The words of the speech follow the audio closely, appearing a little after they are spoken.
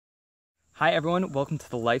Hi everyone, welcome to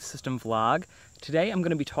the Life System vlog. Today I'm going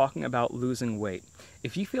to be talking about losing weight.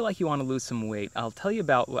 If you feel like you want to lose some weight, I'll tell you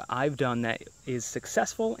about what I've done that is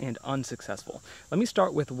successful and unsuccessful. Let me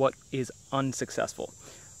start with what is unsuccessful.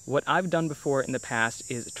 What I've done before in the past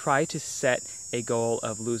is try to set a goal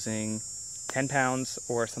of losing 10 pounds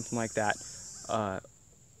or something like that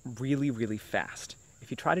really fast. If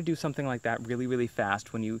you try to do something like that really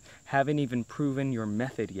fast when you haven't even proven your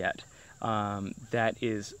method yet, that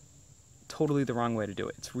is totally the wrong way to do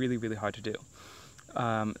it. It's really hard to do.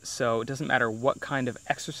 So it doesn't matter what kind of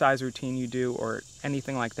exercise routine you do or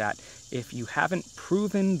anything like that. If you haven't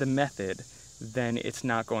proven the method, then it's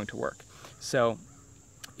not going to work. So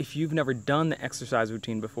if you've never done the exercise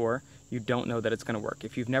routine before, you don't know that it's going to work.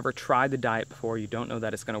 If you've never tried the diet before, you don't know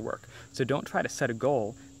that it's going to work. So don't try to set a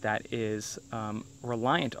goal that is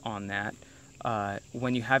reliant on that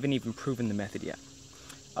when you haven't even proven the method yet.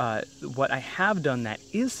 What I have done that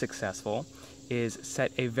is successful is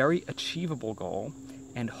set a very achievable goal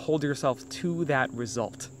and hold yourself to that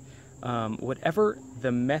result. Whatever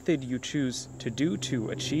the method you choose to do to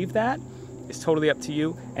achieve that is totally up to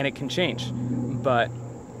you, and it can change. But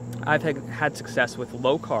I've had success with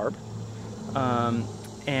low carb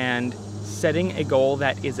and setting a goal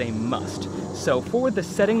that is a must. So for the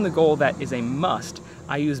setting the goal that is a must,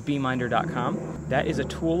 I use Beeminder.com. That is a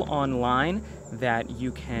tool online that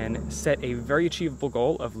you can set a very achievable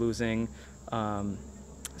goal of losing,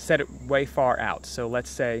 set it way far out. So let's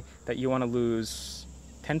say that you want to lose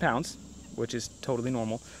 10 pounds, which is totally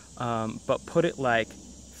normal, but put it like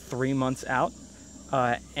 3 months out,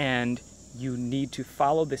 and you need to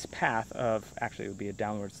follow this path of, actually it would be a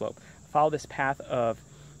downward slope, follow this path of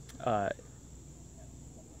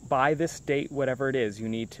by this date, whatever it is, you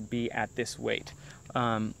need to be at this weight.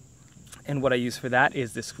 And what I use for that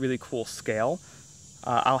is this really cool scale.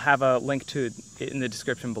 I'll have a link to it in the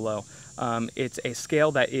description below. It's a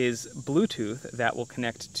scale that is Bluetooth that will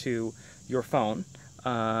connect to your phone.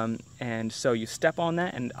 And so you step on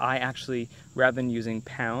that, and I actually, rather than using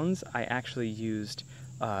pounds, I actually used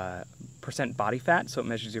percent body fat, so it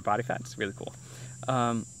measures your body fat. It's really cool.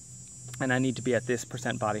 And I need to be at this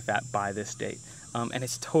percent body fat by this date. And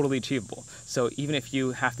it's totally achievable. So even if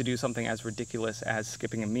you have to do something as ridiculous as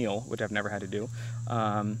skipping a meal, which I've never had to do,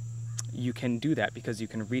 you can do that because you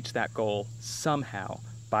can reach that goal somehow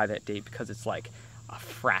by that date, because it's like a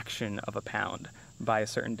fraction of a pound by a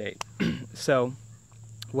certain date. So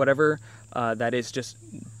whatever that is, just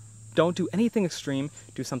don't do anything extreme.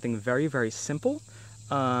 Do something very simple,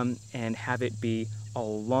 and have it be a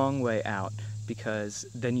long way out, because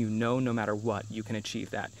then you know no matter what you can achieve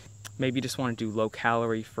that. Maybe you just want to do low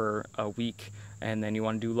calorie for a week, and then you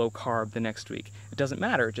want to do low carb the next week. It doesn't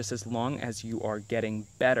matter, just as long as you are getting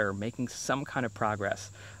better, making some kind of progress.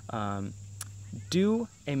 Do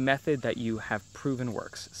a method that you have proven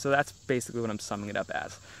works. So that's basically what I'm summing it up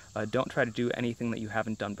as. Don't try to do anything that you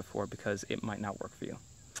haven't done before, because it might not work for you.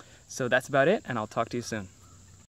 So that's about it, and I'll talk to you soon.